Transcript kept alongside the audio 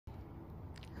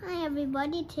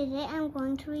everybody. Today I'm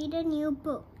going to read a new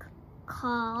book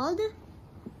called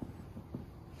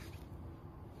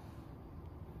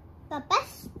The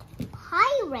Best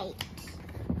Pirate.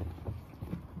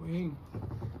 Wing.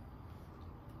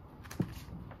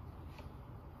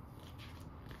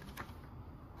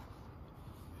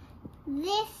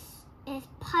 This is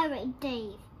Pirate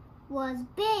Dave. Was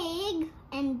big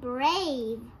and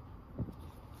brave.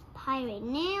 Pirate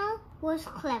Neil was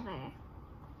clever.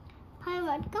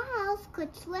 Pirate Giles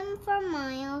could swim for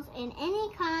miles in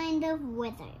any kind of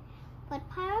weather. But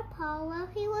Pirate Paul, well,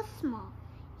 he was small.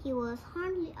 He was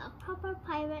hardly a proper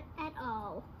pirate at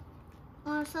all.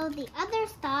 Or so the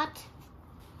others thought.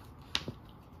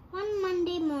 One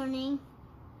Monday morning,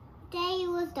 day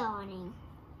was dawning.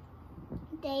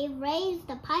 Dave raised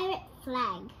the pirate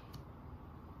flag.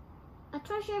 A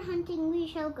treasure hunting we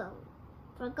shall go,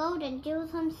 for gold and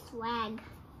jewels and swag.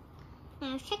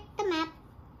 Now check the map.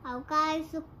 Our guys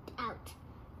looked out.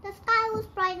 The sky was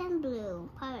bright and blue.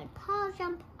 Pirate Paul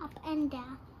jumped up and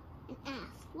down and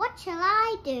asked, "What shall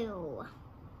I do?"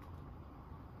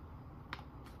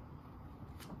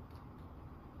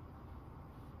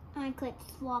 I could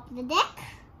swap the deck,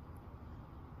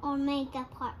 or make the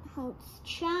portholes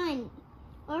shiny,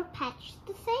 or patch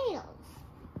the sails.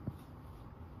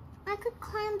 I could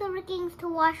climb the riggings to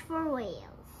watch for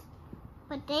whales.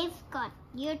 But Dave Scott,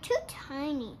 you're too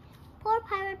tiny. Poor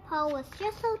Pirate Paul was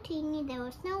just so teeny, there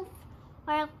was no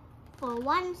work for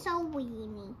one so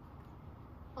weeny.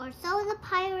 Or so the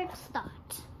pirates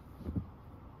thought.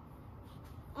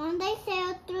 On they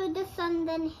sailed through the sun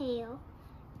then hail.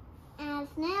 As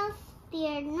Nell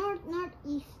steered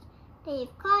north-northeast,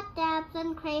 Dave caught dabs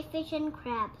and crayfish and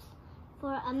crabs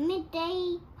for a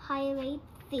midday pirate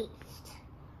feast.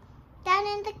 Down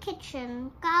in the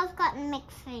kitchen, Giles got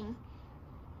mixing.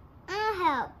 "I'll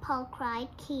help," Paul cried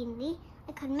keenly.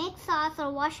 "I could make sauce or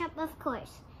wash up, of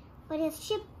course." But his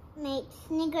shipmate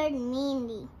sniggered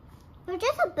meanly. "You're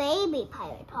just a baby,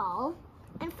 Pirate Paul,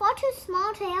 and far too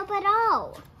small to help at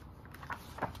all."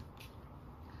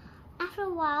 After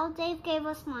a while, Dave gave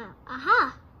a smile.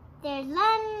 "Aha! There's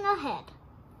land ahead.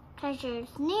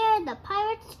 Treasures near, the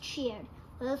pirates cheered.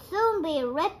 We'll soon be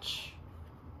rich,"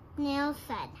 Neil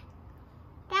said.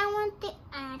 Down went the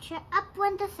anchor, up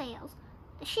went the sails.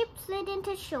 The ship slid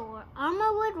into shore,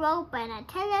 armor wood rope and a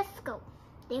telescope.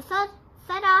 They set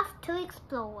off to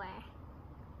explore.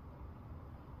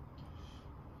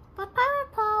 But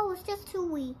Pirate Paul was just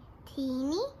too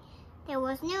teeny. There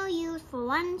was no use for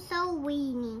one so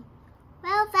weeny.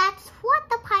 Well, that's what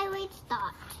the pirates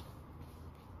thought.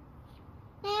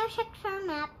 Now checked her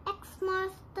map, X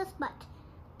marks the spot.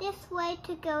 This way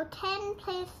to go 10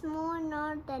 places more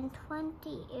north than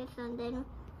 20 is, and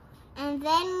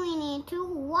then we need to,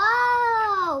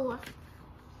 whoa!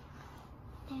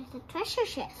 There's a treasure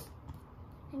chest.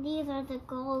 And these are the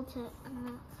gold to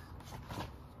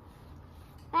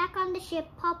Back on the ship,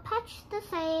 Paul patched the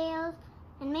sails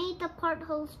and made the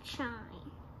portholes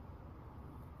shine.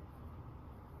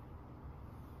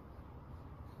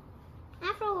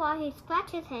 After a while, he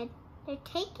scratched his head. They're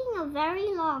taking a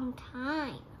very long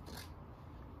time.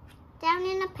 Down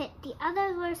in a pit, the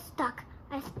others were stuck.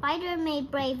 A spider made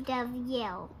brave Dev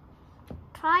yell.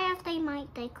 Try as they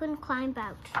might, they couldn't climb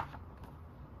out.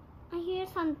 "I hear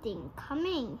something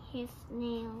coming," hissed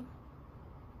Neil.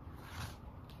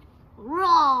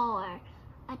 Roar!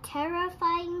 A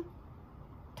terrifying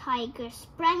tiger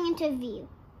sprang into view.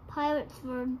 Pirates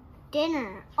for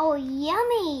dinner. Oh,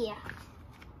 yummy!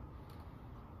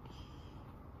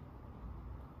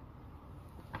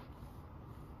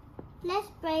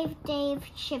 Less brave Dave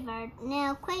shivered,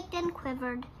 Neil quaked and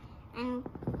quivered, and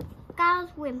Giles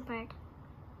whimpered.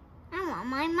 "I want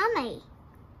my mummy."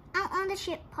 Out on the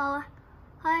ship, Paul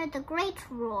heard the great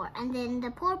roar, and then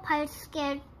the poor pirate's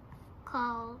scared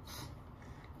calls.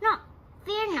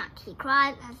 Fear not," he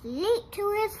cried as he leaped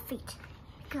to his feet,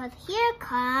 "because here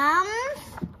comes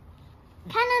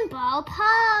Cannonball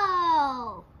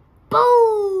Paul!"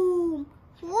 Boom!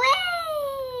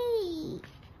 Whee!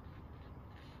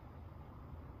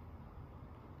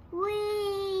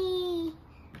 Whee!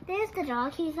 There's the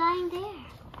dog, he's lying there.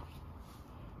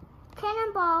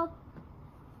 Cannon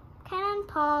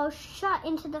Paul shot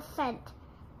into the scent.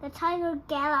 The tiger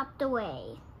galloped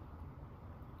away.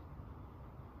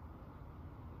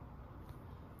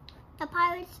 The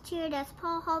pirates cheered as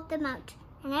Paul hauled them out,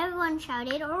 and everyone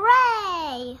shouted,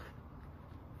 "Hooray!"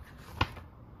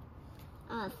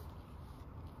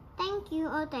 Thank you,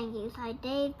 sighed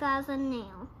Dave, Giles, and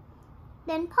Neil.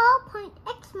 Then Paul point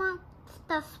X marked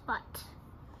the spot.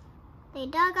 They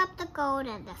dug up the gold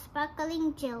and the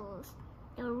sparkling jewels.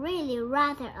 They were really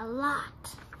rather a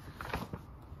lot.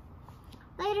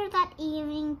 Later that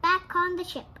evening, back on the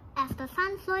ship, as the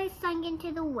sun slowly sank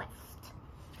into the west,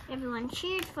 everyone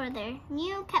cheered for their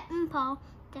new Captain Paul,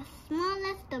 the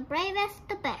smallest, the bravest,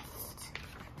 the best.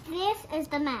 This is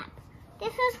the map.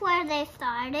 This is where they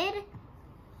started.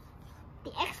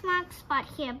 The X marks spot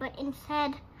here, but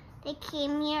instead they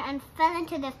came here and fell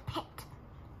into this pit.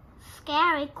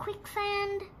 Scary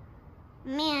quicksand.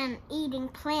 Man-eating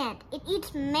plant. It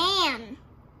eats man.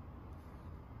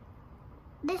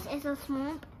 This is a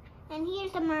swamp, and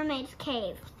here's the mermaid's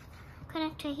cave.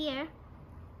 Connect to here.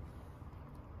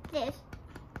 This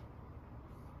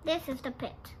is the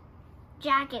pit.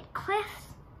 Jagged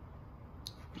cliffs.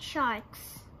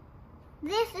 Sharks.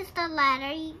 This is the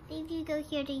ladder. You go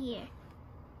here to here.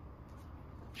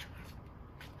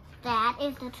 That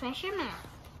is the treasure map.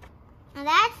 And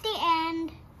that's the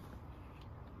end.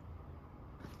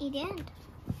 The end.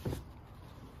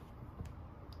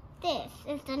 This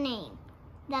is the name.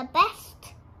 The Best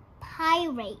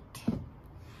Pirate.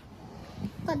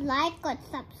 กดไลค์ กด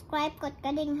subscribe กดกร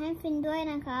ะดิ่งให้ฟินด้วย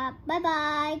นะครับ บ๊ายบา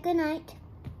ย Good night